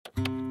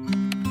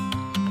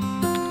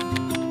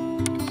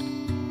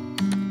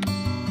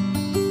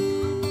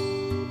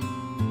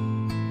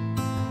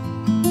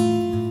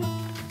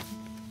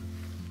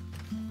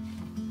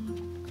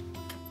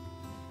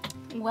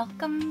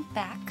Welcome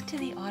back to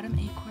the Autumn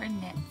Acorn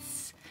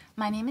Knits.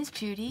 My name is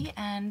Judy,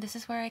 and this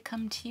is where I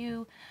come to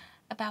you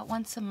about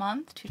once a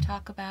month to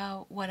talk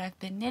about what I've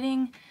been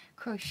knitting,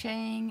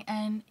 crocheting,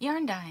 and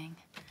yarn dyeing.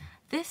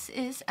 This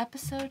is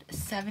episode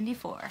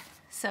 74,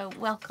 so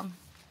welcome.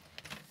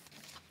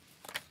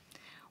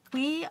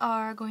 We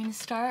are going to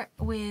start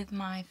with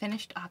my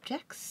finished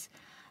objects,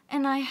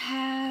 and I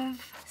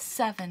have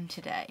 7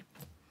 today.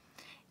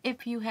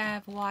 If you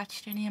have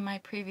watched any of my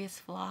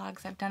previous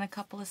vlogs, I've done a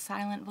couple of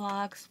silent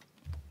vlogs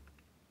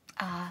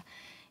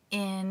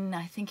in,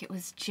 I think it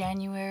was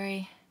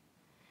January,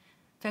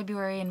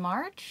 February, and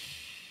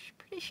March,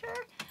 pretty sure.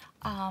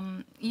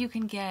 You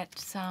can get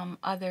some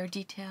other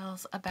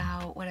details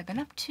about what I've been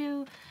up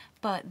to,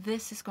 but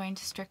this is going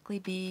to strictly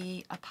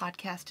be a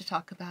podcast to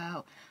talk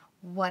about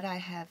what I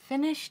have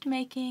finished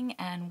making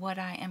and what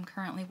I am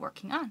currently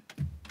working on.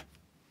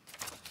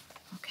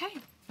 Okay,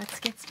 let's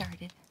get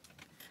started.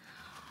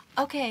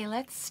 Okay,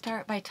 let's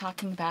start by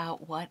talking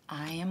about what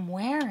I am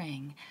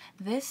wearing.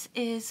 This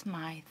is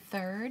my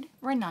 3rd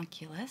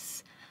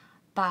Ranunculus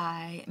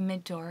by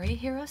Midori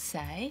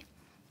Hirose,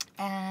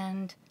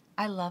 and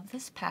I love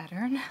this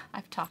pattern.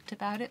 I've talked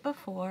about it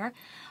before.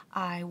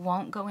 I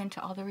won't go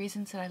into all the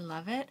reasons that I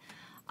love it.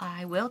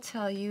 I will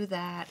tell you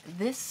that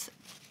this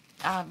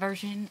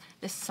version,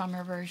 this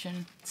summer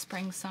version,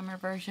 spring-summer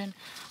version,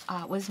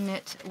 was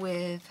knit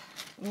with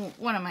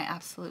one of my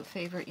absolute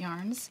favorite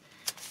yarns,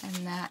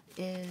 and that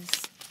is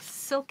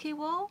silky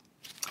wool.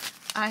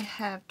 I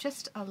have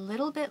just a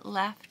little bit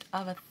left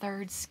of a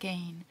 3rd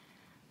skein,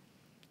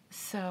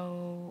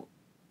 so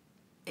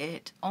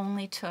it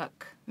only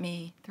took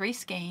me 3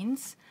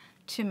 skeins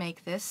to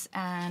make this,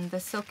 and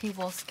the silky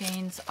wool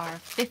skeins are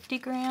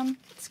 50-gram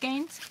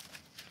skeins,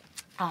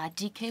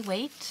 DK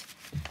weight,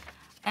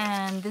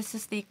 and this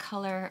is the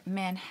color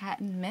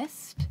Manhattan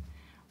Mist,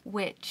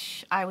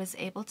 which I was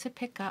able to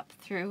pick up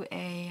through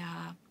a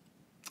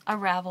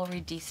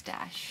Ravelry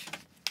D-stash.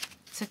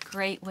 It's a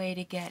great way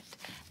to get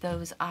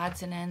those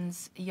odds and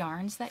ends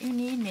yarns that you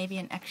need, maybe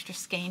an extra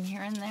skein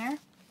here and there.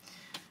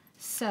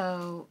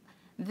 So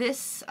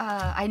this,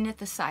 I knit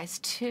the size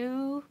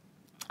 2.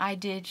 I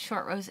did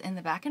short rows in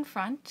the back and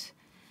front,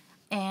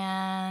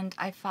 and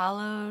I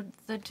followed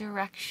the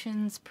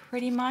directions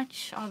pretty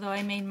much, although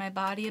I made my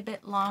body a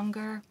bit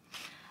longer,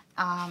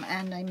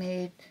 and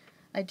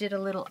I did a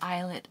little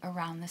eyelet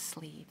around the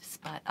sleeves,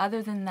 but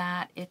other than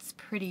that, it's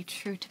pretty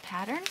true to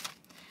pattern,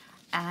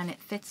 and it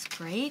fits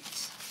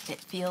great.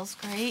 It feels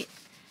great.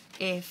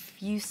 If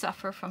you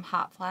suffer from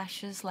hot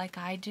flashes like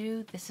I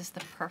do, this is the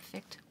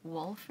perfect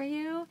wool for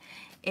you.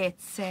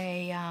 It's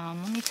a,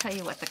 let me tell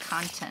you what the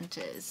content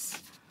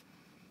is.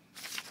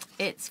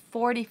 It's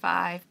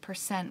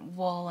 45%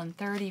 wool and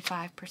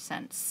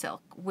 35%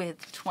 silk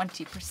with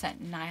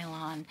 20%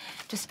 nylon,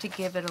 just to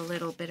give it a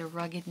little bit of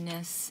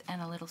ruggedness and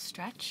a little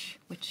stretch,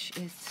 which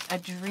is a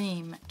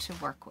dream to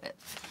work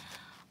with.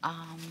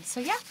 So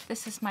yeah,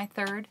 this is my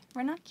 3rd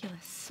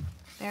Ranunculus.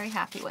 Very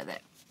happy with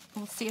it.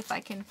 We'll see if I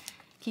can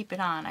keep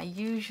it on. I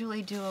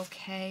usually do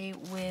okay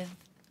with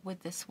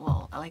this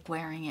wool. I like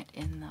wearing it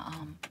in the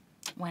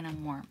when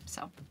I'm warm,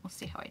 so we'll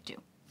see how I do.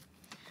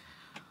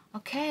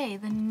 Okay,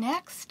 the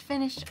next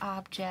finished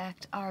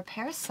object are a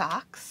pair of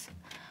socks.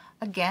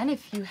 Again,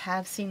 if you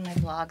have seen my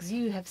vlogs,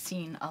 you have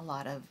seen a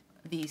lot of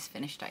these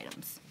finished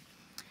items.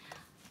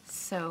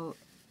 So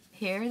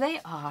here they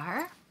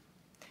are.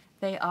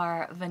 They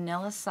are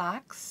vanilla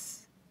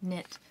socks,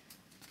 knit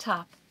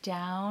top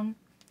down.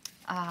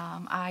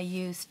 I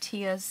used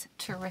Tia's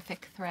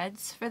Terrific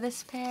Threads for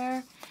this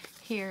pair.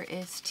 Here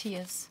is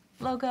Tia's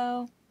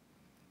logo.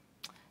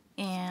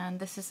 And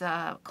this is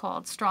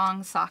called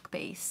Strong Sock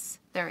Base.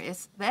 There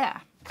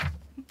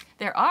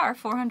are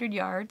 400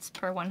 yards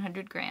per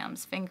 100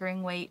 grams,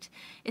 fingering weight.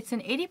 It's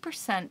an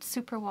 80%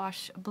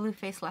 superwash blue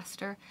face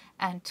Leicester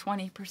and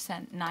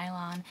 20%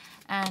 nylon.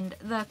 And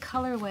the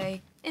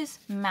colorway is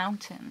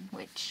Mountain,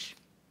 which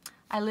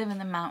I live in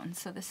the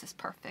mountains, so this is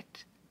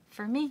perfect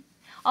for me.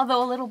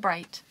 Although a little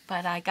bright,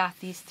 but I got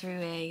these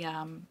through a,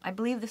 I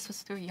believe this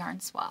was through Yarn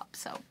Swap,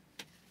 so.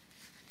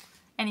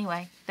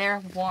 Anyway,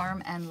 they're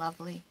warm and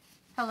lovely.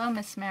 Hello,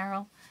 Miss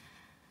Merrill.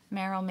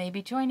 Merrill may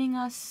be joining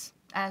us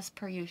as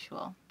per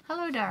usual.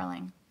 Hello,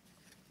 darling.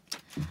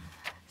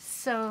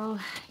 So,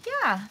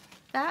 yeah,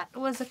 that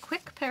was a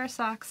quick pair of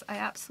socks. I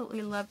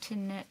absolutely love to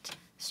knit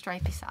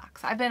stripy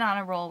socks. I've been on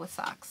a roll with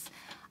socks.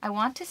 I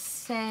want to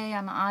say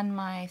I'm on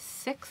my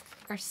 6th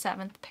or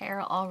 7th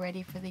pair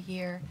already for the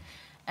year,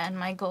 and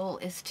my goal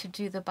is to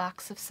do the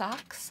box of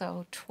socks,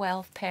 so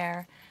 12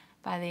 pair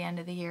by the end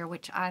of the year,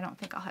 which I don't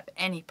think I'll have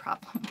any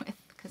problem with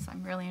because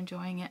I'm really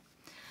enjoying it.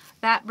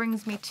 That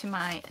brings me to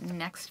my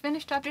next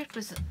finished object,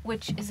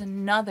 which is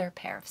another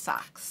pair of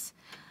socks.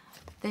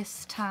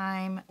 This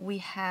time we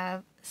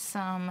have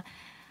some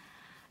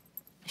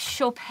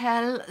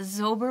Chopel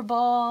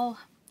Zoberball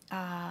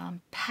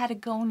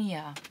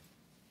Patagonia.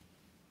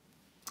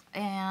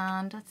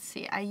 And let's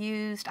see,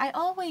 I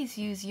always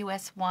use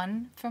US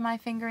 1 for my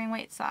fingering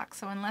weight socks,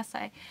 so unless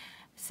I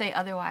say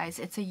otherwise,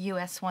 it's a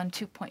US 1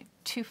 2.5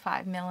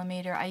 0.25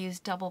 millimeter. I use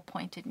double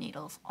pointed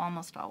needles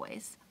almost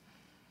always.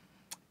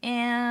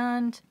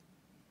 And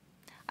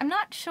I'm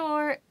not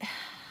sure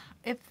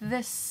if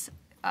this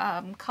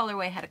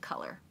colorway had a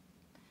color,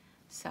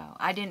 so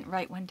I didn't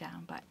write one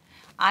down, but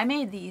I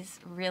made these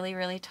really,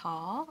 really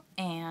tall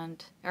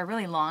or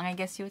really long, I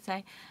guess you would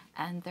say,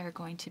 and they're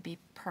going to be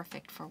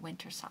perfect for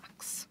winter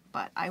socks.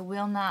 But I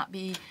will not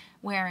be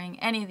wearing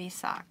any of these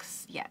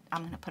socks yet.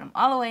 I'm going to put them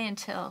all away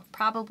until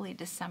probably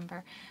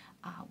December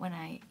when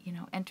I,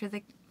 enter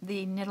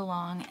the knit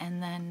along,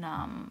 and then,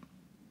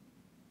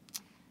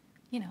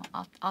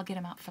 I'll get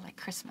them out for like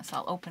Christmas.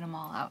 I'll open them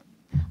all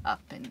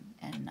up and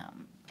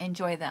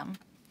enjoy them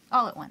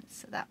all at once,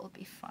 so that will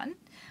be fun.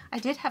 I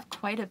did have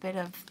quite a bit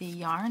of the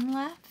yarn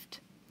left,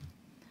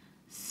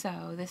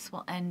 so this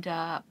will end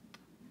up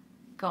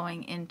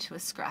going into a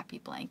scrappy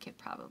blanket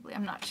probably.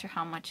 I'm not sure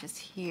how much is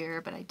here,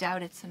 but I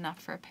doubt it's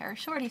enough for a pair of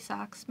shorty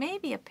socks.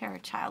 Maybe a pair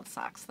of child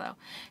socks though.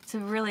 It's a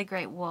really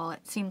great wool.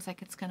 It seems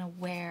like it's going to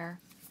wear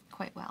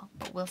quite well,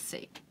 but we'll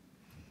see.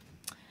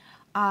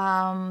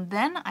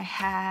 Then I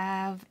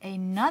have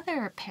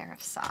another pair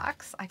of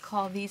socks. I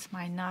call these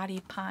my Knotty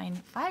Pine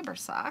fiber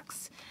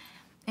socks.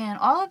 And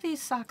all of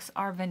these socks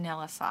are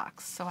vanilla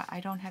socks, so I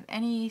don't have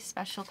any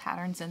special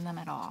patterns in them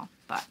at all.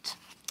 But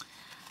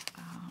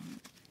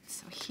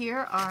so here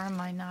are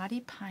my Knotty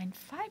Pine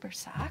fiber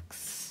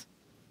socks,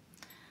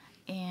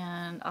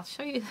 and I'll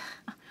show you.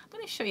 I'm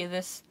going to show you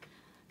this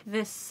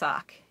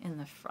sock in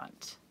the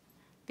front,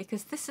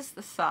 because this is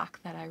the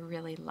sock that I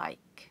really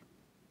like,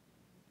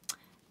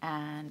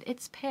 and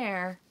its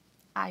pair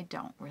I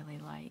don't really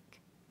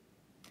like.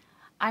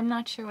 I'm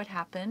not sure what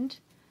happened,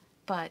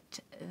 but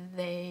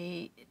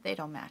they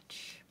don't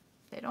match.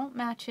 They don't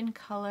match in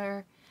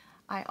color.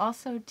 I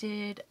also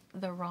did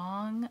the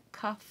wrong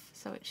cuff,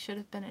 so it should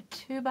have been a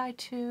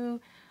 2x2.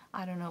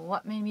 I don't know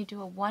what made me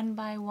do a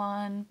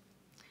 1x1.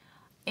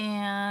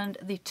 And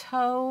the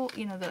toe,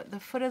 the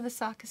foot of the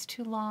sock is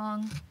too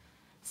long.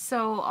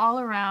 So all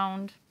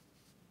around,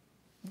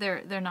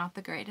 they're not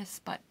the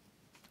greatest, but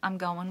I'm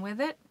going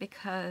with it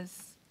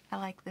because I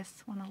like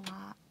this one a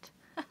lot.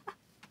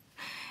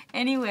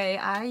 Anyway,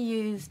 I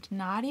used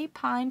Knotty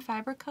Pine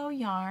Fiber Co.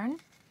 yarn.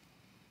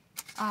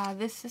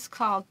 This is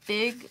called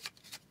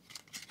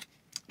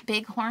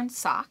Bighorn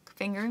Sock,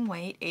 fingering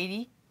weight,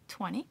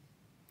 80/20.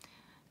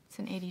 It's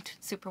an 80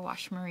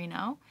 superwash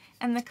merino.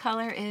 And the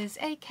color is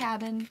A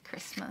Cabin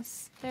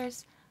Christmas.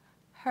 There's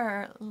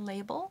her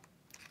label.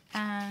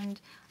 And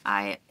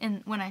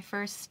when I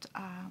first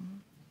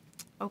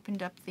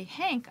opened up the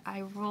hank,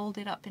 I rolled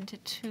it up into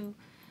 2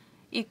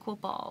 equal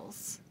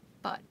balls.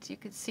 But you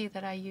could see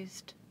that I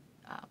used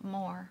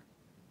more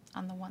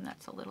on the one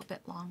that's a little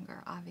bit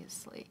longer,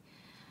 obviously.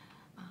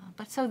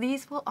 But so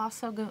these will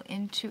also go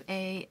into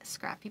a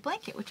scrappy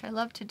blanket, which I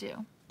love to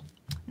do.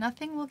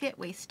 Nothing will get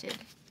wasted.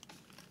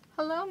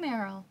 Hello,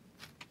 Meryl.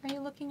 Are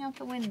you looking out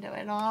the window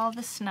at all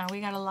the snow? We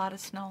got a lot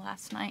of snow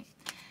last night,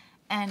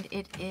 and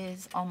it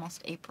is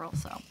almost April,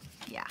 so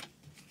yeah.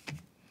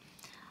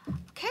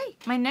 Okay,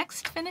 my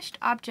next finished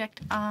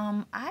object.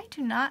 I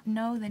do not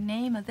know the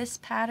name of this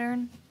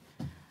pattern.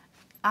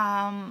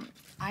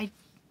 I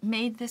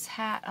made this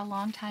hat a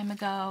long time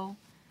ago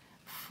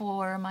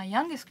for my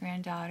youngest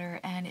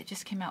granddaughter, and it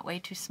just came out way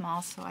too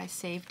small, so I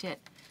saved it.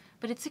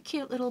 But it's a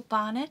cute little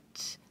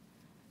bonnet,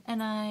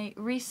 and I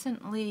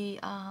recently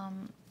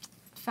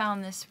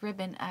found this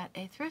ribbon at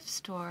a thrift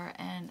store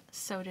and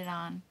sewed it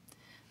on.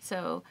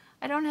 So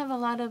I don't have a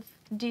lot of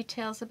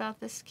details about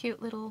this cute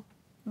little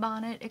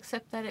bonnet,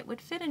 except that it would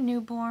fit a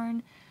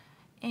newborn,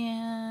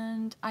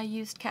 and I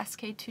used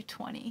Cascade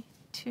 220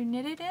 to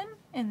knit it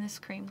in this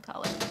cream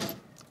color.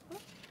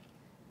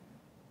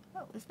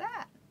 What was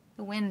that?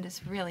 The wind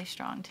is really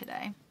strong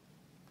today.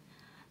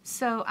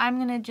 So I'm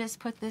going to just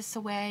put this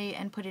away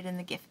and put it in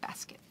the gift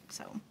basket.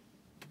 So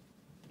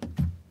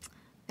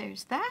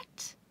there's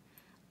that.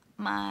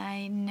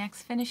 My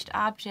next finished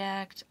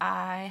object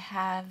I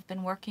have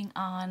been working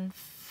on,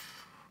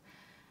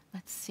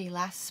 let's see,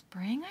 last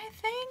spring I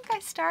think I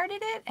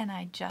started it, and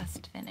I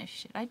just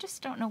finished it. I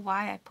just don't know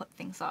why I put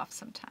things off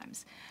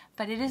sometimes.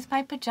 But it is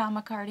my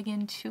pajama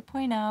cardigan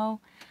 2.0.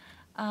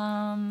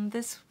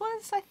 This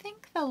was, I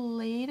think, the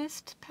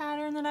latest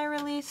pattern that I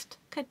released.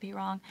 Could be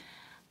wrong.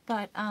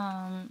 But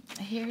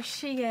here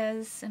she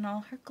is in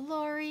all her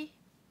glory.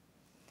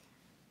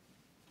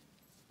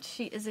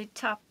 She is a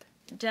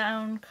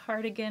top-down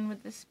cardigan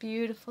with this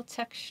beautiful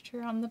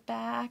texture on the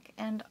back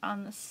and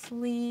on the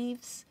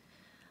sleeves.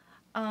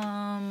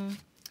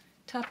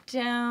 Top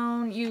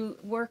down, you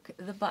work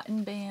the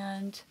button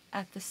band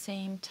at the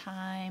same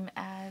time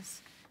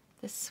as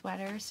the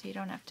sweater, so you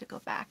don't have to go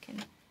back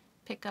and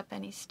pick up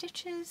any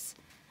stitches.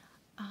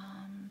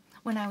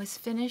 When I was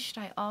finished,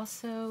 I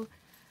also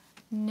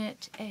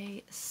knit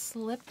a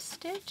slip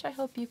stitch. I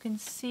hope you can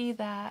see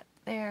that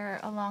there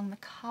along the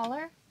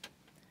collar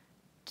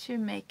to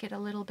make it a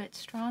little bit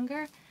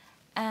stronger.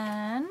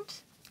 And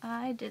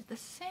I did the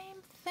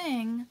same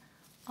thing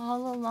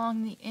all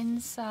along the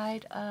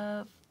inside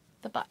of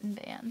the button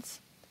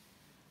bands.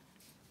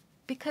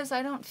 because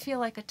I don't feel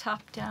like a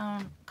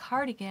top-down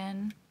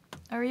cardigan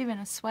or even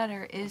a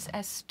sweater is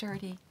as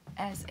sturdy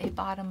as a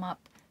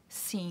bottom-up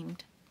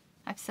seamed.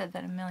 I've said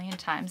that a million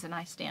times and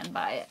I stand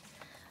by it.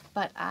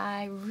 But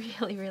I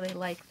really, really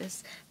like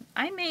this.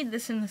 I made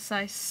this in the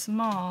size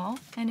small,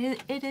 and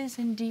it is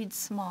indeed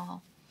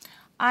small.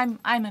 I'm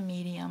a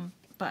medium,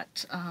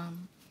 but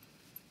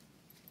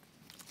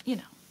you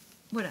know,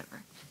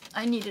 whatever.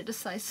 I needed a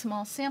size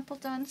small sample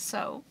done,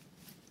 so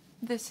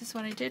this is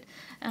what I did.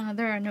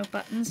 There are no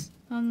buttons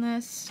on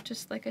this,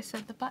 just like I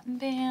said, the button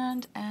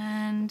band,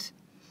 and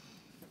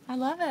I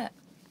love it.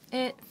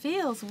 It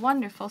feels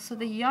wonderful. So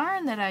the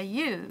yarn that I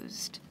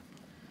used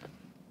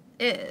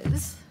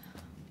is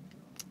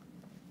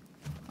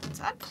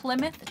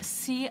Plymouth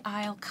Sea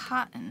Isle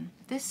cotton.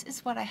 This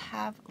is what I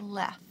have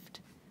left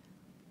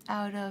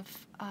out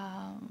of,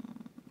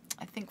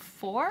 I think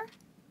four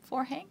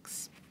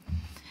hanks.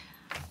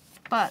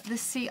 But the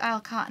Sea Isle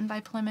cotton by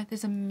Plymouth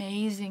is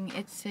amazing.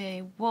 It's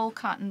a wool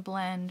cotton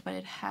blend, but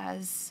it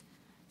has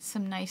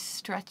some nice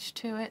stretch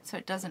to it, so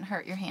it doesn't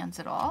hurt your hands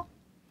at all.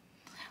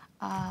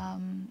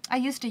 I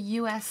used a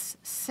US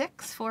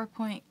 6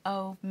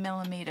 4.0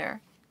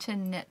 millimeter to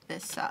knit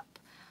this up.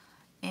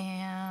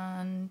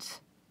 And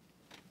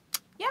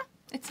yeah,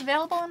 it's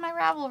available in my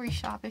Ravelry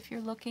shop if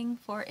you're looking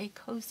for a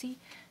cozy,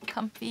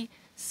 comfy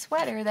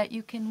sweater that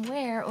you can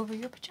wear over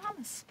your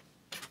pajamas.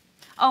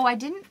 Oh, I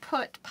didn't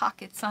put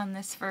pockets on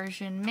this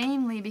version,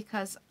 mainly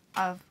because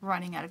of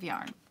running out of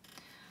yarn.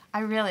 I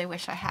really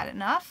wish I had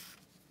enough.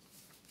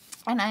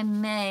 And I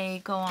may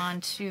go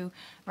on to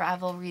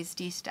Ravelry's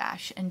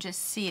D-Stash and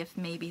just see if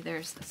maybe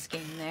there's a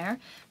skein there.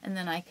 And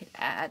then I could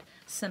add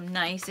some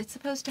nice, it's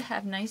supposed to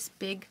have nice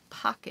big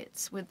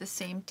pockets with the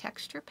same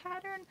texture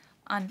pattern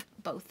on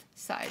both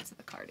sides of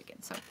the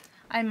cardigan. So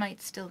I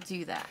might still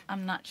do that.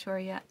 I'm not sure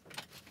yet.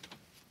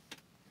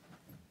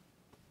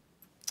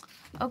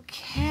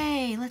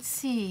 Okay, let's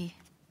see.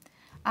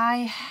 I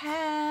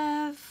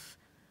have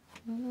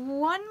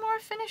one more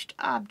finished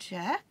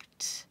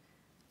object,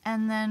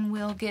 and then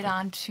we'll get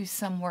on to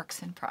some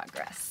works in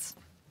progress.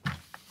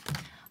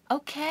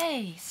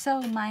 Okay,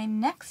 so my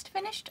next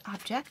finished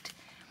object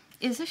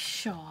is a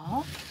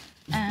shawl,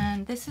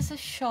 and this is a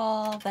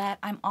shawl that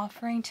I'm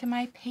offering to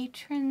my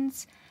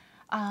patrons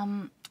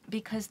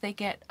because they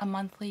get a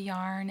monthly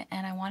yarn,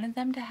 and I wanted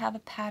them to have a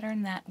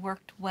pattern that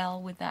worked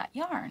well with that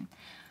yarn.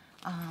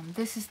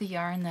 This is the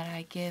yarn that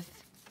I give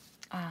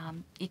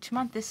each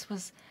month. This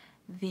was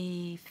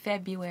the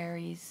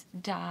February's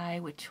dye,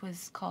 which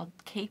was called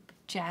Cape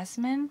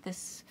Jasmine.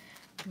 This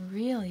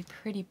really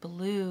pretty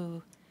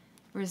blue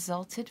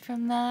resulted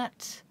from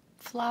that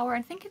flower.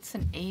 I think it's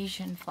an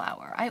Asian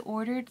flower. I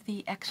ordered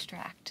the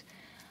extract,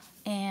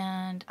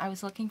 and I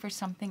was looking for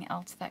something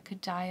else that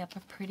could dye up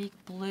a pretty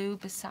blue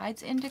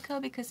besides indigo,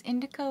 because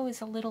indigo is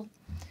it's a little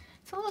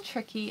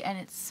tricky and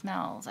it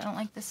smells. I don't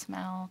like the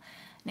smell.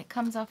 And it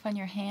comes off on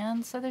your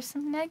hands, so there's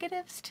some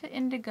negatives to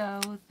indigo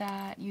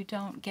that you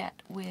don't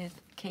get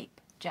with Cape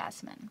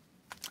Jasmine.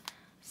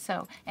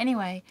 So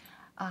anyway,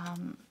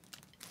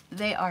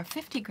 they are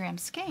 50-gram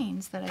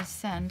skeins that I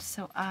send,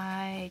 so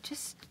I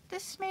just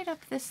made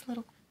up this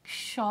little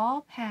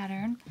shawl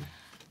pattern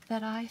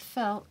that I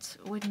felt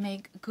would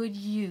make good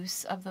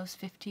use of those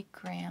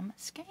 50-gram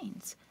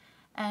skeins.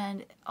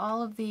 And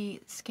all of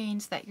the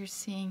skeins that you're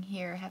seeing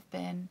here have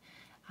been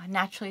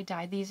naturally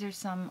dyed. These are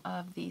some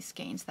of the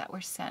skeins that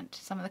were sent,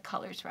 some of the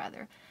colors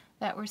rather,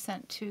 that were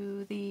sent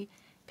to the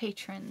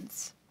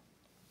patrons.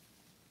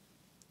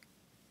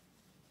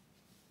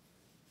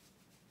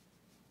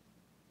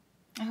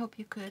 I hope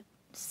you could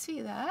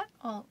see that,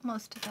 well,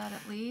 most of that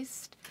at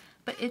least.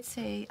 But it's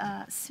a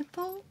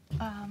simple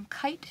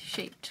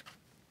kite-shaped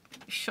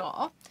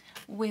shawl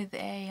with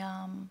a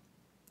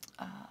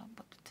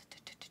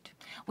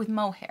with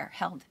mohair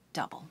held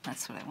double.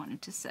 That's what I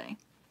wanted to say.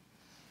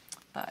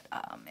 But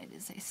it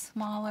is a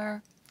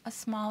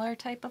smaller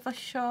type of a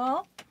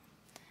shawl.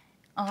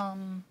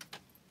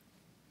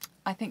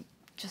 I think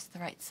just the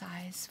right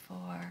size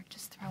for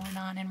just throwing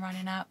on and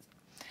running up.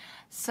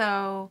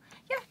 So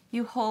yeah,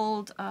 you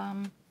hold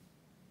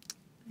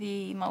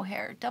the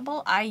mohair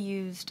double. I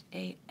used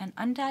an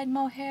undyed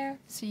mohair,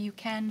 so you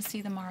can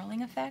see the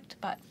marling effect,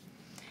 but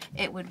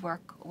it would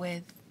work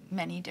with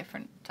many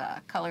different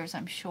colors,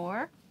 I'm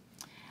sure.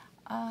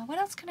 What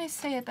else can I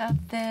say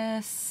about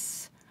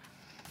this?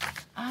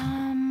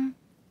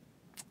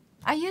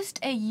 I used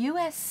a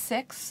US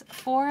 6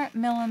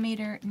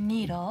 4mm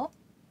needle,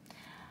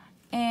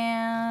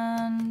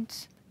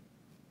 and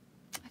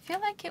I feel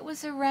like it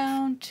was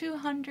around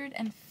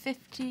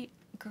 250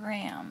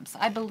 grams,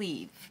 I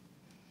believe,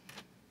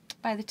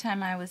 by the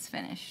time I was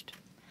finished.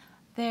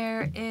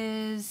 There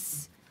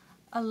is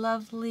a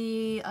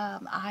lovely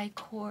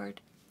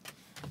I-cord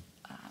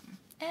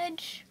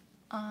edge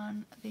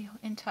on the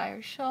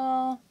entire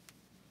shawl.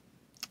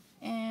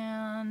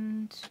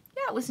 And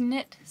yeah, it was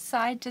knit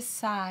side to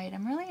side.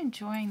 I'm really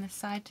enjoying the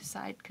side to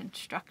side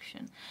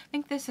construction. I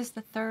think this is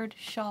the third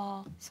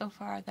shawl so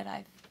far that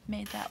I've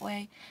made that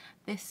way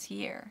this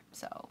year.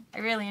 So I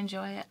really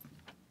enjoy it.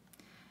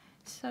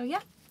 So yeah,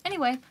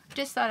 anyway,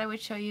 just thought I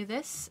would show you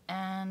this,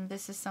 and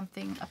this is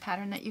a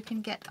pattern that you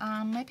can get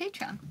on my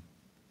Patreon.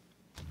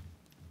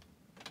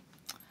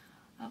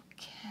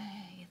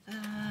 Okay,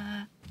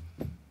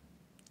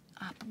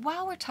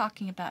 while we're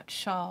talking about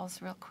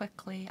shawls real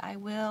quickly,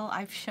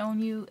 I've shown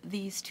you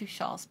these two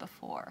shawls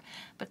before,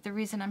 but the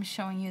reason I'm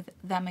showing you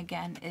them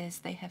again is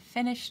they have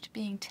finished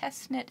being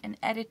test knit and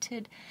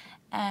edited,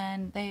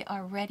 and they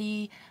are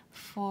ready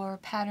for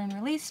pattern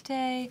release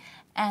day,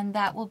 and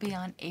that will be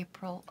on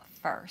April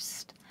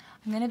 1st.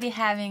 I'm going to be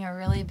having a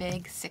really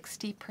big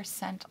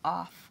 60%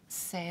 off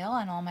sale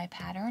on all my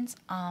patterns,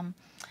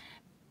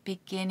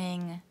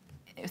 beginning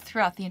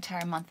throughout the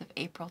entire month of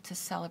April to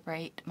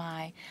celebrate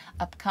my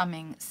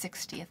upcoming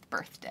 60th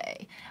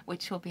birthday,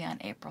 which will be on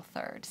April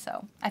 3rd.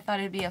 So I thought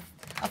it'd be a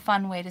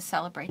fun way to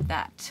celebrate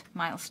that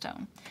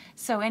milestone.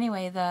 So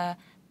anyway,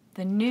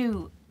 the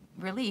new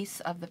release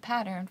of the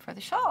pattern for the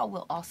shawl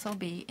will also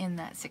be in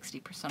that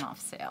 60%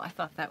 off sale. I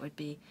thought that would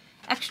be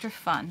extra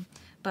fun,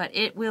 but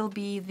it will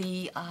be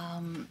the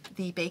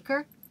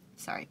Baker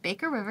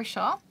River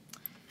shawl.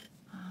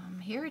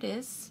 Here it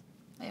is.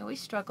 I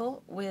always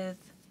struggle with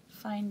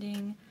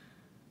finding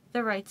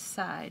the right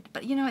side,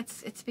 but you know,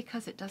 it's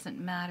because it doesn't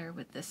matter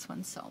with this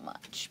one so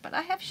much. But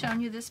I have shown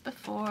you this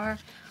before.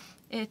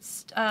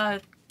 It's a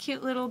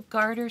cute little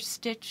garter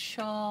stitch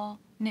shawl,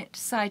 knit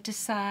side to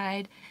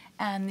side,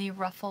 and the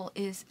ruffle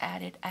is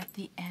added at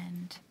the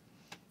end.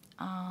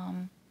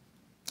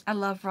 I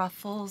love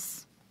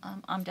ruffles.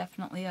 I'm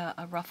definitely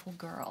a ruffle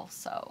girl,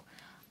 so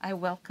I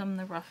welcome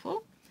the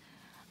ruffle.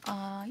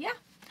 Yeah.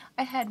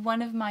 I had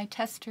one of my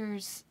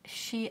testers,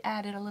 she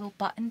added a little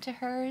button to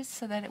hers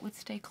so that it would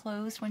stay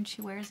closed when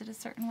she wears it a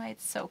certain way.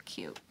 It's so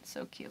cute,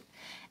 so cute.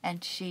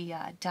 And she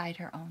dyed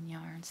her own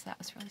yarn, so that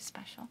was really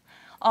special.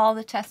 All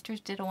the testers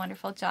did a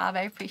wonderful job.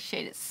 I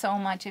appreciate it so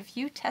much. If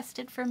you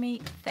tested for me,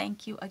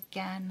 thank you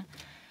again.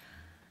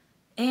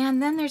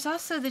 And then there's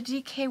also the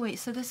DK weight.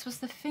 So this was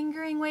the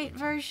fingering weight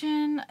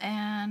version,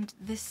 and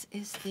this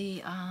is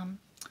the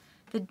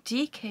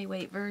DK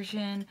weight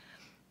version.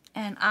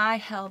 And I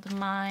held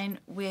mine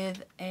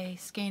with a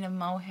skein of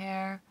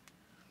mohair.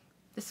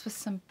 This was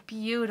some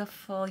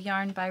beautiful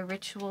yarn by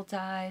Ritual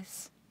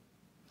Dyes.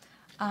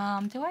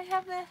 Do I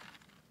have the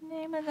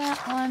name of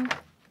that one?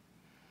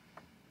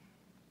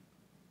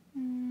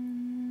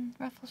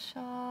 Ruffle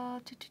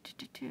shawl.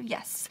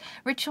 Yes,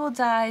 Ritual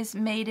Dyes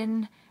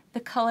Maiden. The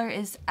color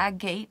is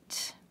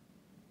agate.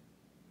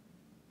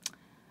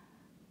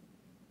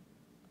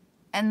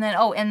 And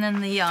then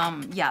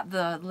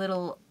the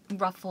little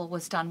ruffle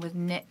was done with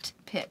Knit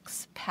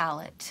Picks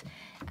palette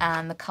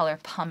and the color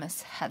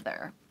Pumice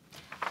Heather.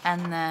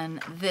 And then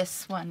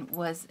this one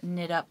was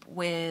knit up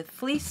with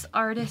Fleece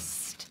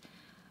Artist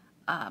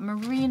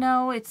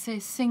Merino. It's a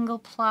single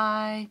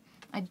ply.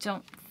 I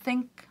don't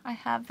think I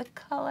have the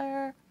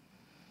color.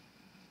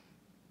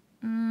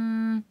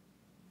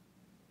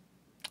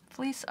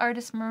 Fleece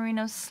Artist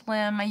Merino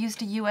Slim. I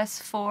used a US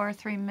 4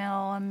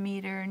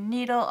 3mm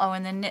needle. Oh,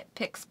 and the Knit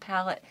Picks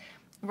palette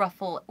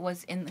ruffle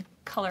was in the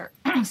color,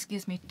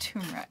 excuse me,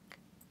 turmeric.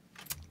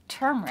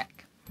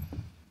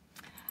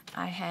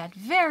 I had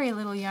very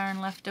little yarn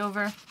left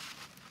over,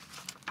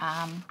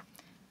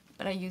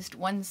 but I used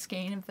one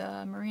skein of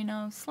the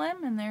Merino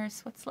Slim, and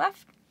there's what's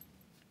left.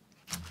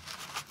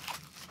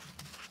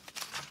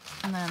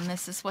 And then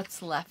this is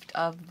what's left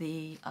of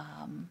the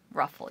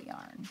ruffle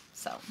yarn.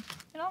 So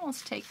it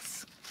almost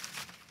takes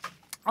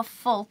a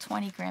full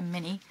 20-gram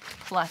mini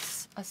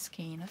plus a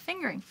skein of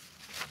fingering.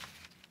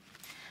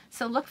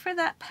 So look for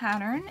that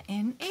pattern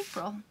in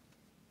April.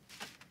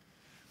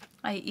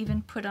 I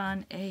even put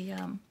on a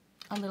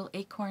little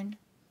acorn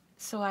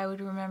so I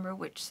would remember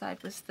which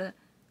side was the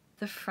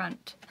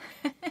front.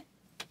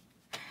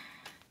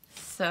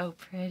 So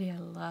pretty. I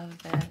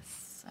love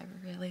this. I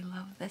really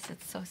love this.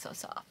 It's so, so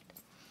soft.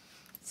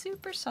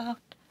 Super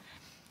soft.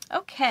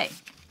 Okay,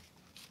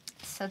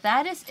 so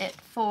that is it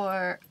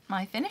for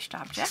my finished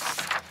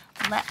objects.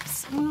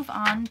 Let's move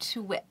on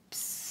to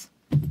whips.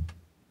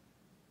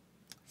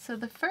 So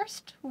the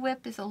first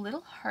whip is a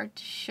little hard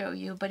to show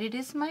you, but it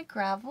is my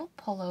gravel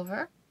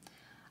pullover.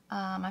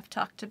 I've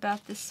talked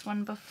about this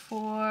one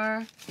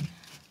before.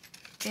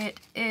 It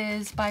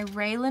is by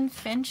Raylan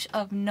Finch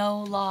of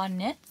No Law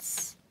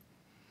Knits.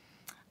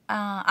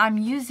 I'm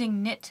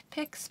using Knit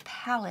Picks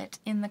palette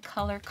in the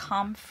color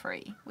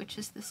Comfrey, which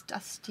is this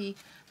dusty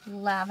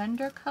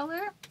lavender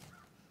color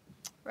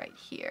right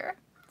here.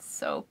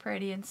 So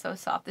pretty and so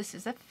soft. This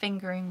is a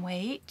fingering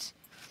weight.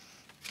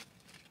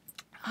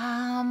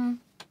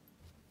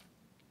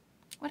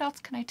 What else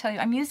can I tell you?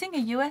 I'm using a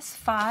US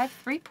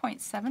 5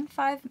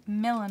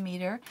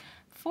 3.75mm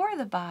for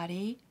the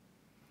body,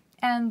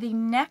 and the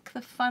neck,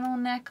 the funnel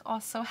neck,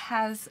 also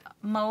has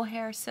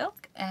mohair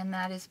silk, and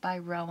that is by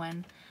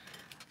Rowan,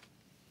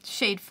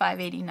 shade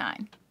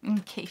 589, in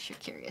case you're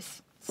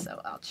curious.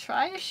 So I'll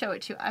try to show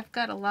it to you. I've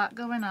got a lot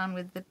going on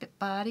with the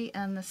body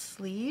and the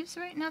sleeves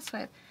right now, so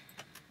I have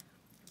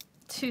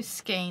 2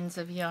 skeins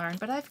of yarn,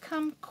 but I've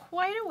come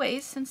quite a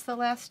ways since the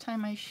last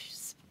time I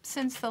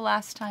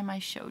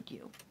showed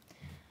you.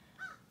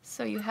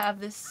 So you have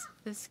this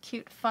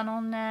cute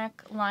funnel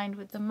neck lined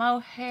with the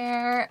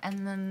mohair,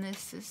 and then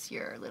this is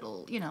your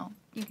little, you know,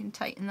 you can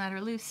tighten that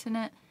or loosen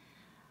it.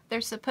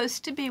 There's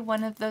supposed to be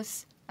one of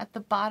those at the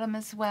bottom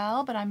as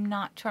well, but I'm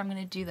not sure I'm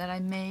going to do that. I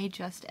may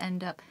just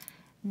end up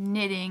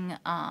knitting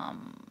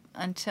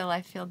until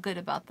I feel good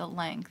about the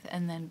length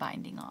and then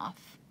binding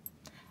off.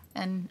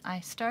 And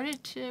I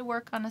started to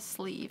work on a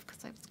sleeve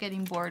because I was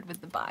getting bored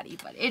with the body,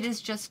 but it is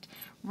just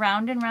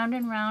round and round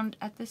and round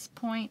at this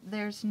point.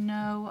 There's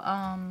no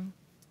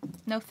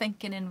no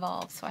thinking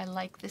involved, so I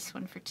like this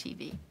one for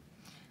TV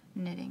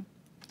knitting.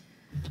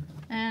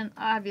 And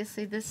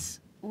obviously this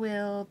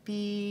will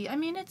be, I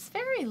mean, it's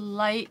very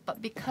light,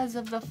 but because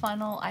of the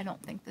funnel, I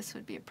don't think this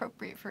would be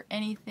appropriate for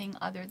anything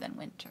other than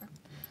winter.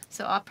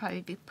 So I'll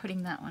probably be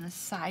putting that one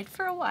aside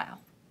for a while.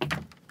 Where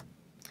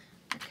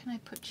can I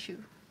put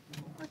you?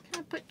 Where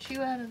can I put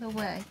you out of the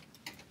way?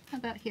 How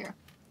about here?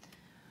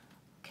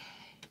 Okay.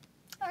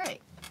 All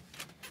right.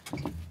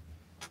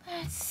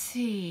 Let's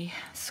see.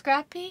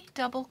 Scrappy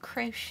double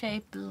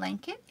crochet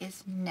blanket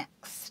is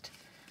next.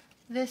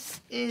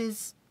 This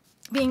is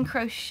being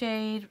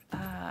crocheted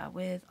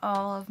with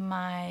all of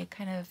my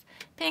kind of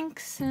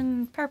pinks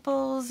and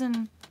purples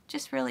and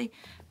just really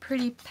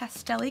pretty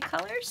pastel-y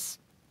colors.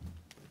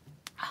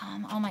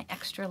 All my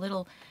extra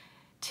little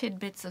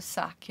tidbits of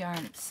sock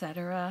yarn,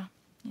 etc.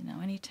 You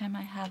know, anytime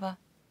I have a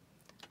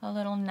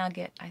little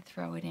nugget, I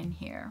throw it in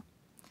here.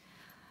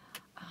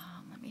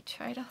 Let me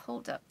try to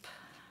hold up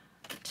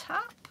the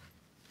top.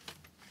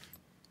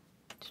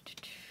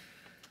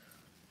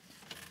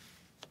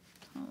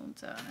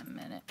 Hold on a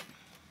minute.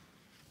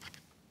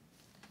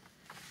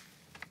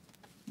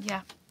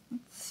 Yeah,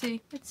 let's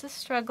see, it's a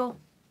struggle.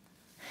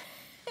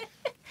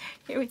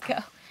 Here we go.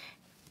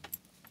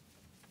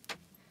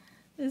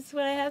 This is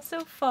what I have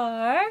so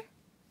far.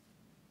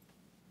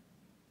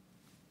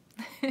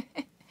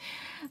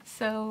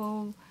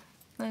 So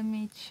let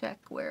me check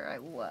where I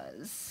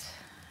was.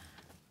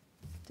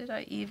 Did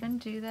I even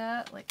do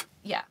that? Like,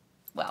 yeah,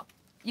 well,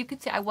 you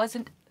could see I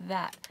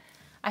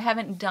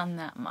haven't done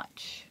that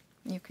much.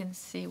 You can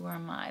see where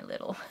my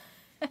little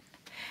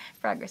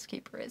progress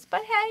keeper is.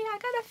 But hey, I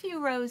got a few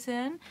rows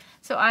in.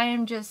 So I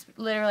am just,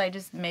 literally, I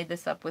just made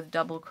this up with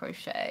double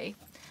crochet.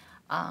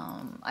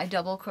 I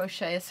double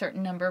crochet a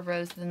certain number of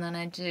rows, and then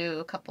I do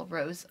a couple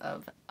rows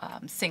of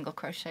single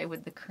crochet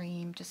with the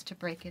cream just to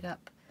break it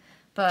up.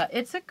 But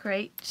it's a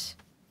great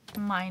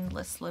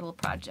mindless little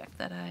project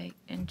that I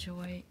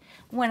enjoy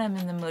when I'm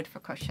in the mood for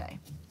crochet.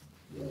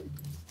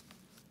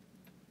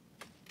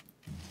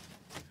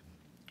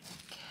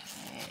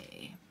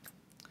 Okay,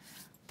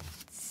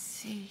 let's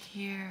see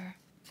here.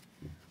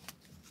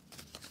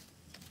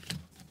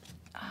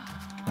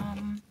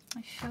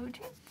 I showed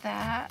you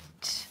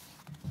that.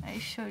 I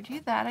showed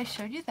you that. I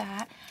showed you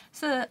that.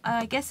 So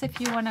I guess if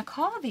you want to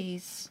call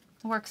these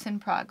works in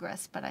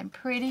progress, but I'm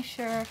pretty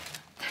sure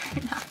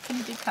they're not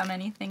going to become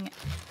anything.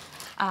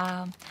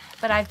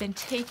 But I've been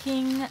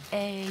taking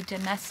a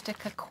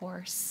Domestica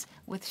course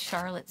with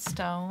Charlotte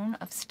Stone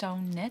of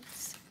Stone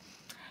Knits.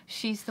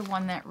 She's the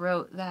one that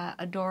wrote that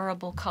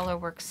adorable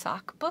colorwork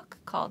sock book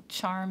called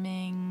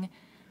Charming,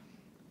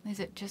 is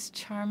it just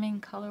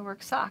Charming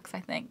Colorwork Socks, I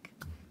think.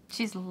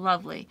 She's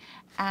lovely.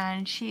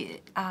 And she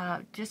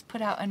just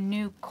put out a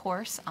new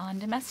course on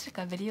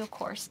Domestica, video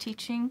course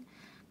teaching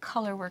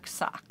colorwork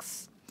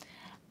socks.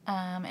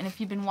 And if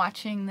you've been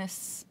watching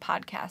this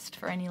podcast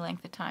for any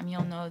length of time,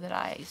 you'll know that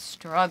I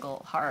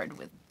struggle hard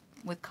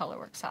with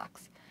colorwork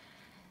socks.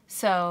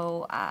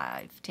 So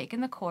I've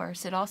taken the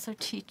course. It also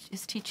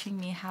is teaching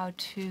me how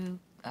to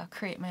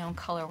create my own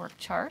colorwork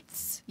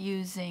charts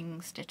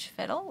using Stitch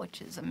Fiddle,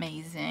 which is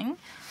amazing.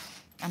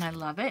 And I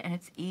love it, and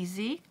it's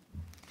easy.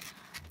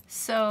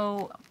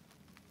 So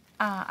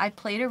I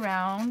played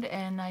around,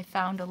 and I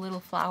found a little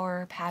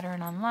flower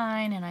pattern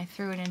online, and I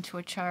threw it into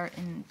a chart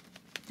and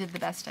did the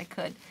best I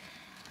could.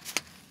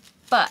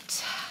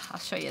 But I'll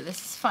show you.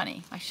 This is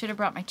funny. I should have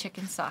brought my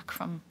chicken sock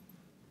from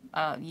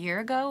a year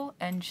ago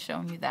and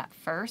shown you that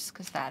first,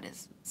 because that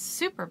is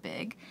super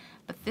big.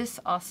 But this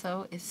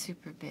also is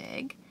super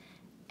big,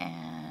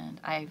 and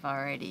I've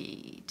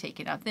already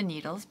taken out the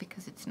needles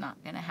because it's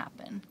not going to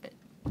happen. But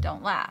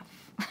don't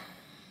laugh.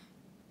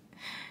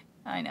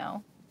 I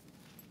know.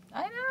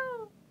 I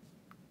know.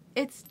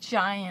 It's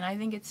giant. I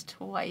think it's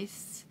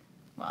twice.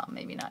 Well,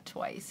 maybe not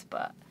twice,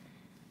 but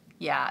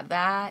yeah,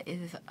 that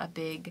is a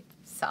big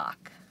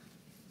sock.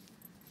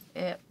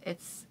 It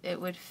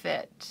would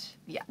fit.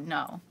 Yeah,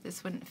 no,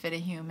 this wouldn't fit a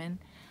human.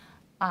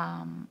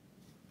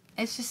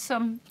 It's just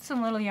some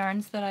little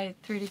yarns that I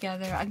threw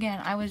together. Again,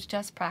 I was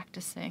just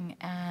practicing,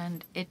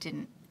 and it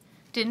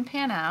didn't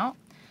pan out.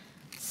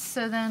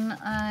 So then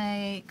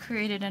I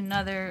created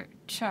another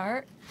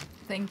chart,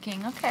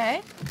 thinking,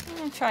 okay, I'm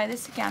gonna try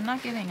this again. I'm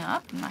not giving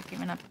up. I'm not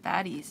giving up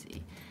that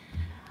easy.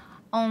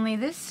 Only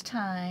this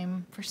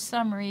time, for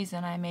some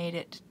reason, I made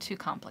it too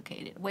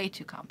complicated, way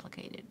too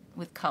complicated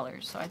with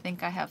colors. So I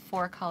think I have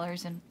 4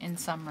 colors in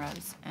some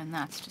rows, and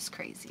that's just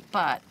crazy.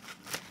 But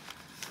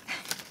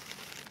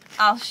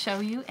I'll show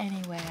you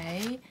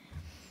anyway.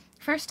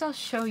 First I'll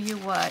show you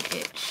what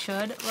it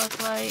should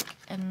look like,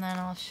 and then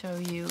I'll show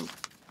you...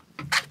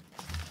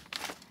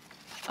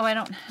 Oh, I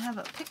don't have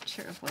a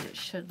picture of what it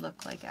should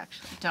look like,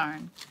 actually.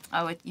 Darn.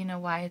 Oh, you know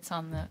why it's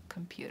on the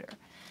computer.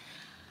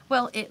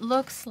 Well, it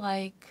looks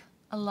like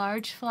a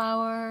large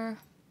flower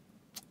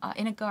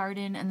in a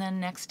garden, and then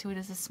next to it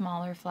is a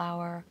smaller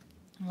flower,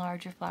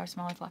 larger flower,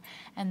 smaller flower,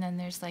 and then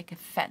there's like a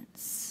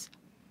fence.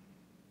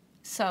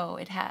 So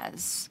it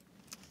has,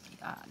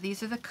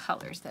 these are the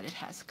colors that it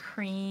has: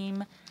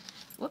 cream,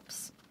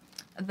 whoops,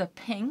 the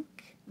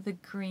pink, the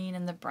green,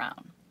 and the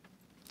brown.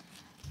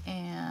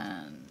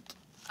 And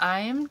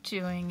I am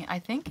doing, I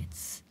think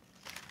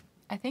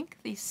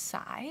the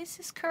size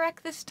is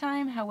correct this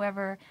time.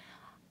 However,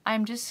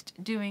 I'm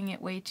just doing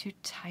it way too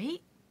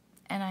tight,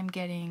 and I'm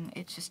getting,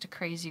 it's just a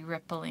crazy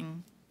ripple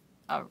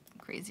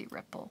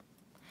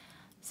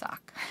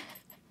sock.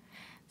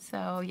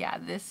 So yeah,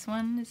 this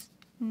one is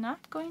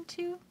not going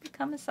to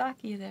become a sock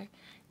either.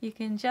 You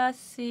can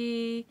just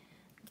see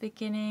the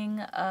beginning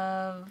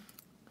of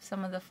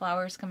some of the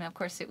flowers coming. Of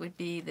course, it would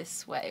be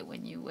this way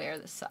when you wear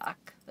the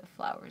sock. The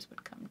flowers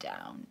would come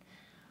down.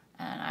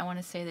 And I want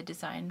to say the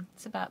design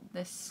is about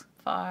this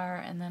far,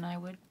 and then I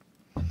would...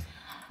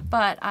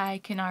 But I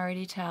can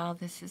already tell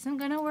this isn't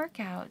going to work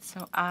out,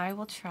 so I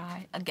will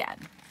try again.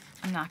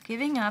 I'm not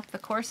giving up. The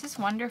course is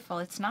wonderful.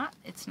 It's not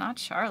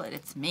Charlotte,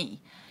 it's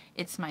me.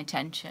 It's my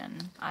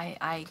tension.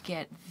 I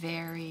get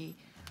very,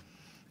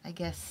 I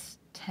guess,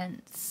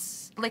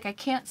 tense. Like, I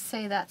can't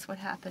say that's what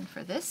happened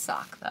for this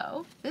sock,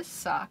 though. This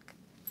sock,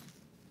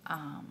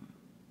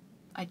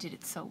 I did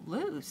it so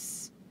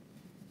loose,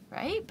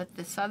 right? But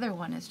this other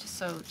one is just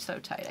so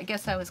tight. I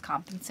guess I was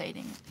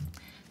compensating.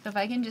 So if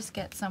I can just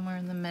get somewhere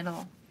in the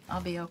middle,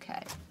 I'll be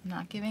okay. I'm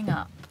not giving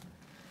up.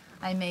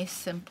 I may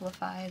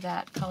simplify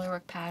that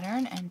colorwork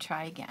pattern and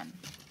try again,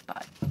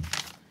 but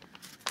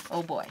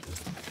oh boy.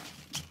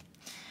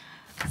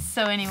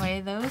 So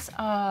anyway, those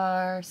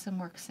are some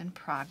works in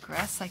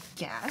progress, I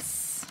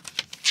guess.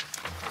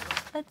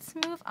 Let's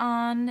move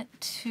on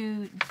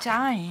to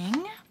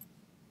dyeing.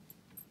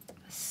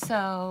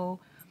 So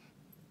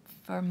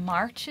for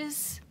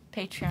March's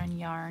Patreon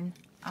yarn,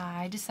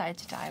 I decided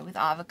to dye with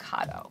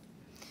avocado.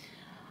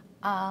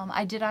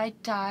 I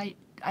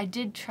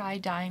did try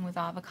dyeing with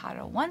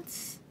avocado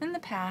once in the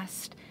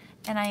past,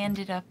 and I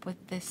ended up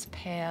with this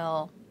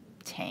pale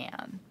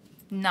tan.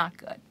 Not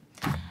good.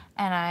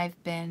 And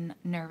I've been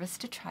nervous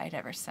to try it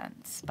ever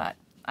since, but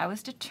I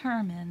was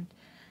determined,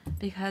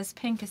 because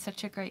pink is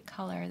such a great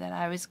color, that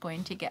I was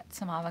going to get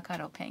some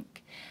avocado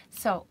pink.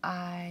 So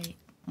I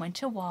went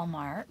to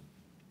Walmart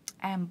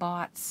and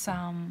bought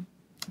some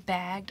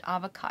bagged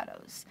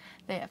avocados.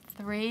 They have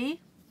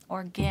 3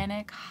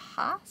 organic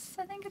Hass,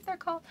 I think they're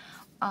called,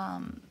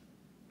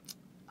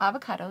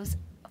 avocados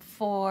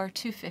for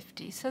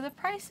 $2.50. So the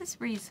price is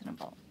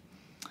reasonable.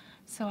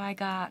 So I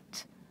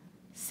got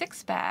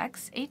 6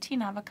 bags, 18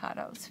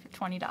 avocados for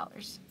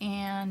 $20.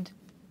 And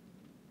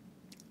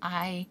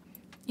I,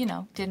 you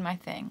know, did my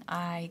thing.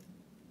 I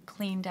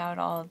cleaned out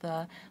all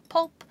the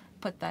pulp,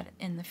 put that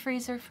in the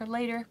freezer for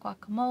later,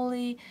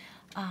 guacamole,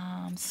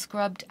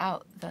 scrubbed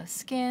out the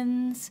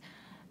skins,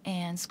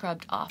 and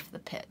scrubbed off the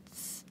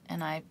pits.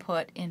 And I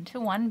put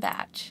into one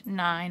batch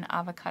 9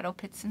 avocado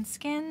pits and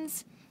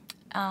skins.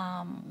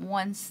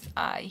 Once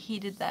I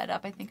heated that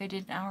up, I think I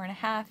did an hour and a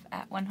half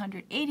at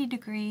 180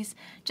 degrees,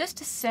 just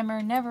to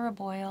simmer, never a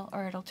boil,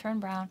 or it'll turn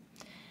brown.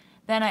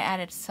 Then I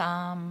added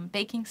some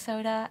baking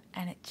soda,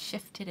 and it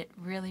shifted it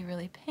really,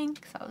 really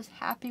pink, so I was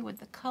happy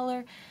with the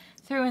color.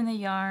 Threw in the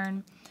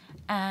yarn,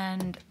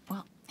 and,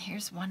 well,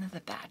 here's one of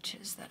the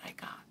batches that I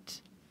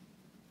got.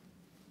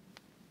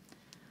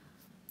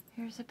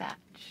 Here's a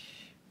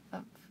batch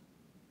of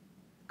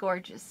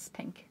gorgeous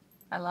pink.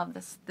 I love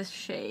this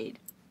shade.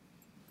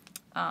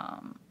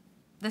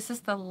 This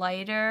is the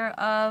lighter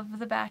of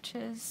the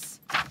batches,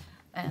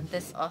 and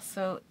this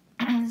also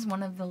is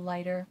one of the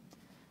lighter,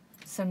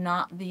 so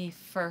not the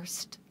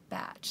first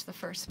batch. The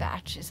first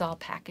batch is all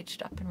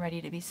packaged up and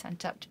ready to be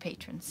sent up to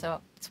patrons,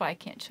 so that's why I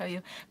can't show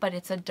you, but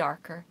it's a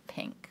darker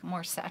pink,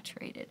 more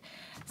saturated.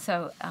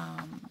 So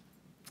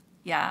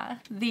yeah,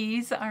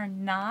 these are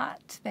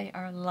not, they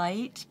are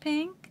light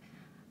pink.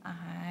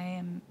 I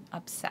am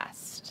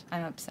obsessed.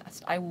 I'm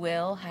obsessed. I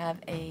will have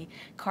a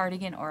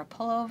cardigan or a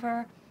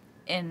pullover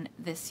in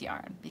this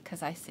yarn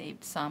because I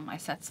saved some. I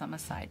set some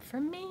aside for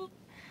me.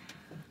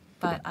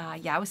 But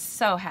yeah, I was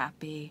so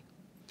happy.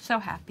 So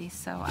happy.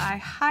 So I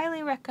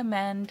highly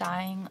recommend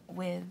dyeing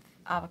with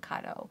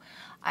avocado.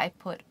 I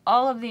put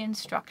all of the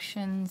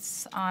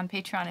instructions on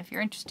Patreon. If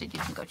you're interested, you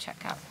can go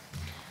check out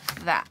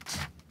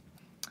that.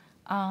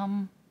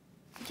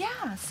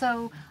 Yeah,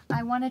 so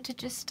I wanted to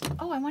just,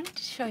 I wanted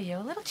to show you a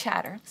little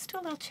chatter. Let's do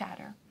a little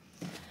chatter.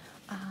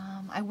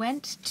 I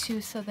went to,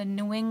 the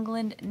New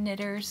England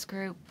Knitters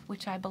group,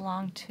 which I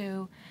belong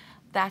to.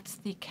 That's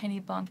the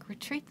Kennebunk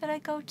retreat that I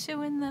go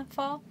to in the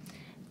fall.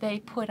 They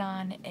put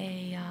on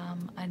a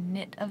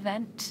knit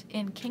event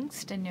in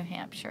Kingston, New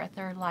Hampshire at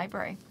their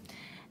library.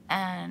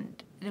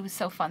 And it was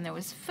so fun. There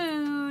was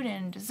food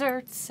and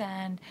desserts,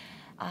 and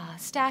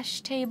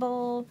stash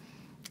table.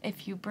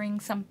 If you bring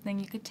something,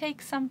 you could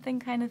take something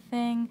kind of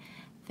thing.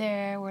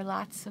 There were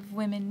lots of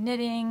women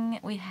knitting.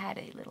 We had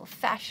a little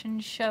fashion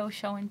show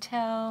and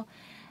tell,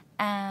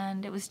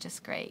 and it was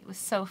just great. It was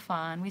so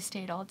fun. We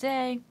stayed all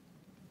day.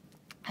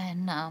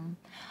 And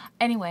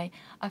anyway,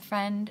 a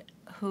friend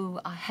who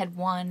had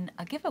won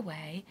a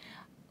giveaway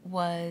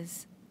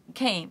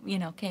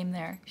came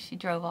there. She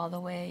drove all the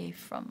way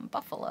from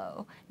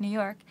Buffalo, New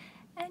York,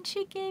 and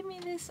she gave me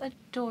this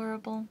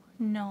adorable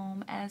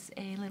gnome as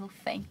a little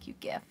thank you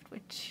gift,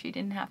 which she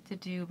didn't have to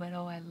do, but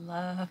oh, I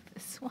love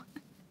this one.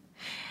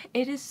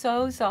 It is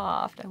so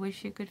soft. I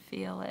wish you could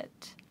feel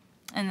it.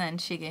 And then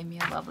she gave me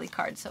a lovely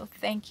card. So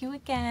thank you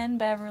again,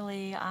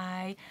 Beverly.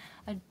 I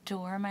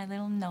adore my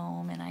little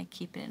gnome, and I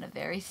keep it in a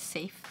very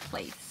safe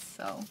place.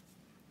 So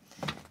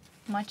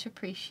much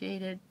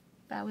appreciated.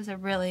 That was a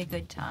really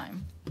good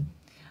time.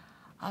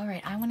 All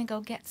right, I want to go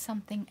get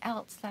something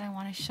else that I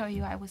want to show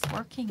you I was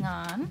working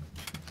on.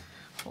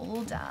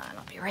 Hold on,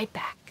 I'll be right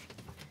back.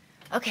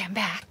 Okay, I'm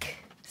back.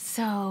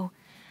 So,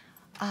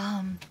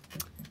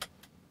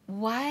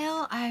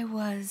 while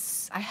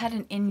I had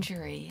an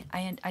injury.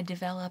 I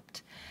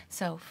developed,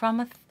 so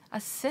from a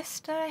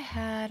cyst that I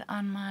had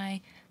on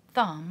my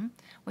thumb,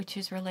 which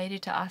is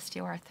related to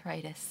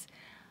osteoarthritis,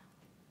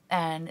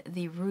 and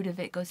the root of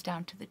it goes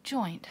down to the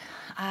joint,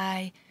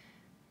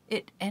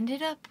 it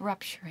ended up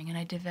rupturing, and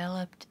I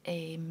developed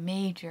a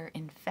major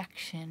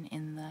infection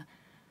in the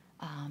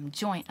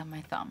joint of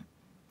my thumb.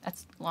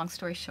 That's long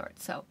story short.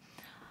 So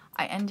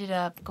I ended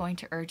up going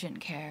to urgent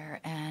care,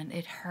 and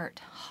it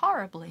hurt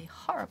horribly,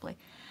 horribly.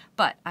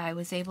 But I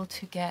was able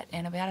to get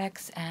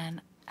antibiotics,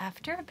 and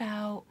after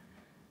about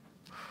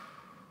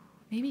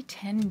maybe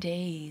 10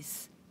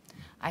 days,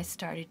 I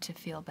started to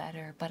feel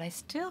better. But I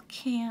still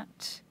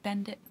can't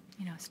bend it,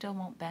 still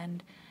won't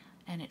bend,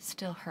 and it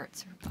still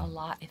hurts a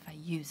lot if I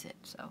use it.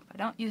 So if I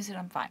don't use it,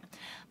 I'm fine.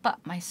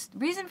 But my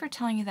reason for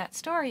telling you that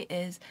story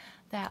is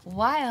that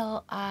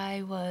while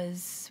I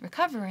was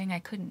recovering, I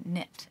couldn't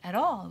knit at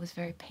all. It was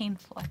very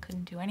painful. I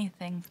couldn't do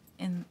anything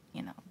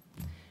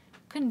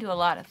couldn't do a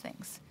lot of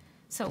things.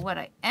 So what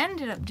I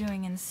ended up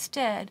doing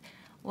instead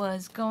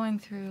was going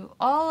through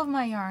all of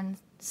my yarn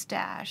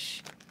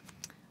stash,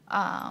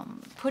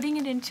 putting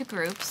it into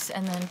groups,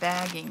 and then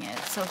bagging it.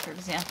 So for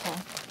example,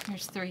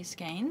 here's 3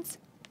 skeins.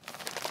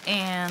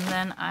 And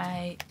then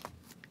I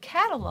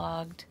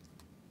cataloged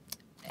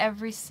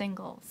every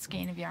single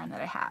skein of yarn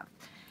that I have.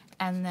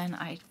 And then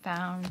I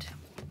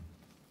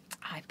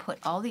put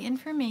all the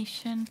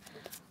information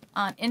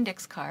on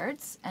index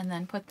cards, and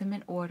then put them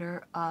in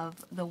order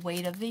of the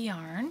weight of the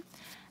yarn,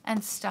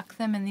 and stuck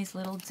them in these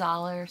little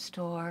dollar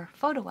store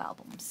photo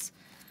albums.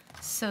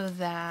 So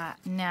that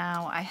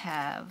now I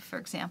have, for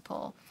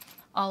example,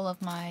 all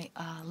of my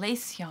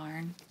lace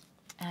yarn,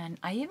 and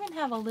I even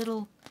have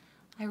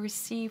I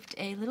received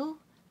a little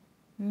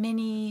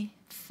mini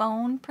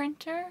phone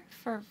printer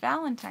for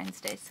Valentine's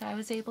Day, so I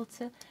was able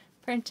to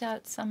print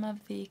out some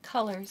of the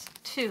colors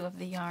too of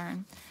the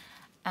yarn.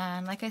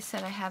 And like I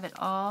said, I have it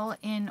all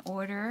in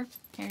order.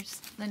 Here's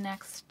the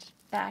next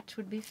batch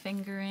would be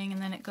fingering, and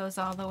then it goes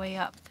all the way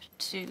up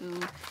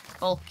to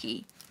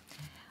bulky.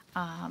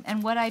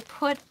 And what I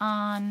put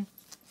on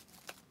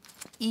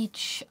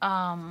each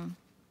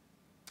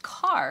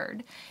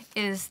card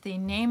is the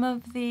name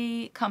of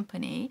the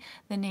company,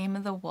 the name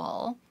of the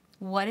wool,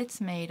 what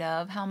it's made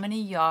of, how many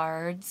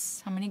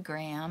yards, how many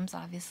grams,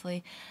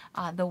 obviously,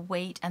 the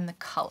weight, and the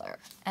color.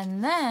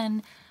 And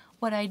then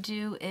what I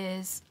do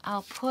is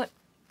I'll put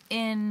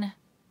in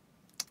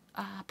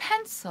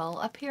pencil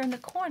up here in the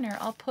corner,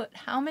 I'll put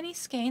how many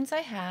skeins I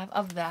have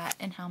of that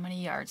and how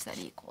many yards that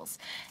equals.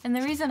 And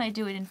the reason I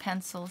do it in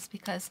pencil is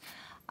because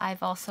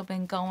I've also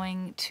been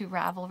going to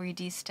Ravelry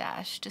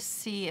D-Stash to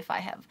see if I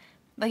have,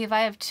 like if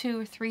I have 2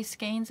 or 3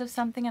 skeins of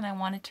something and I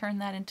want to turn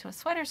that into a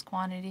sweater's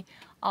quantity,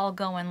 I'll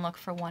go and look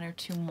for 1 or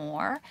 2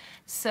 more.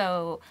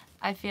 So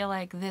I feel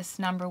like this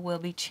number will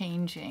be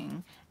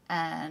changing,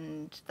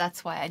 and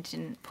that's why I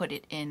didn't put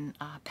it in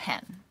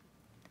pen.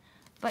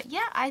 But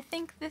yeah, I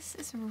think this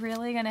is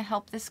really going to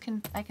help.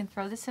 I can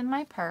throw this in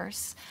my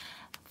purse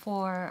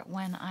for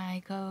when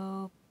I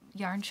go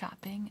yarn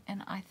shopping,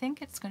 and I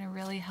think it's going to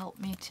really help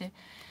me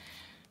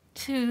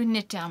to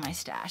knit down my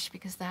stash,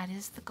 because that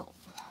is the goal.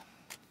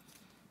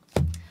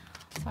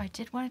 So I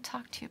did want to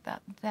talk to you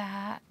about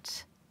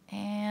that.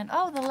 And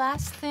oh, the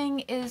last thing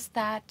is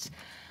that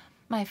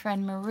my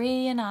friend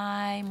Marie and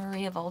I,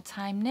 Marie of Old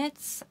Time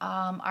Knits,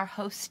 are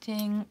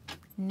hosting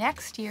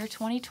next year,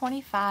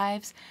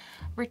 2025's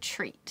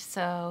retreat.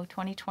 So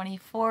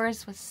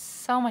 2024's was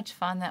so much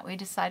fun that we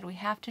decided we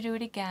have to do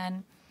it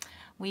again.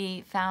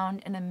 We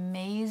found an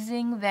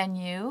amazing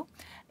venue.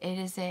 It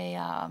is a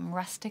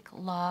Rustic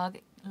Log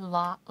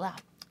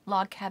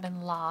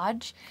Cabin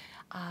Lodge,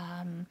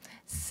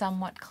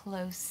 somewhat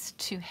close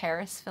to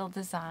Harrisville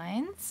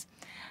Designs.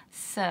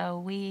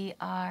 So we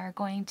are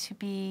going to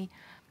be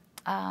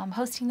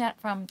hosting that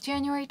from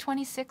January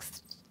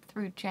 26th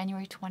through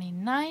January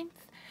 29th.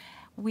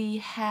 We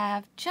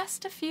have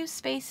just a few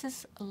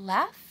spaces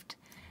left,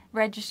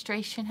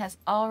 Registration has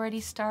already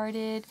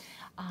started.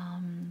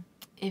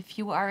 If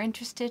you are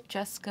interested,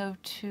 just go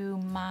to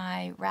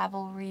my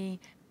Ravelry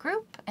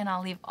group and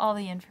I'll leave all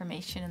the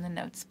information in the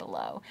notes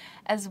below,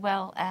 as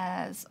well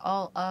as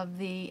all of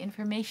the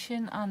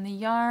information on the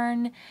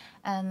yarn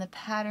and the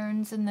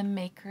patterns and the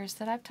makers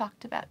that I've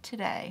talked about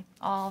today.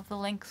 All of the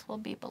links will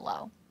be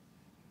below.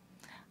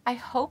 I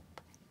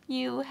hope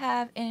you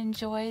have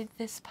enjoyed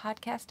this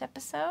podcast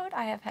episode.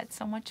 I have had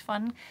so much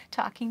fun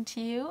talking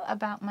to you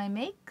about my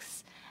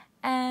makes,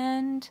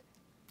 and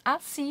I'll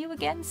see you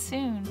again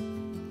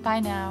soon. Bye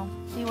now.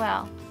 Be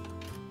well.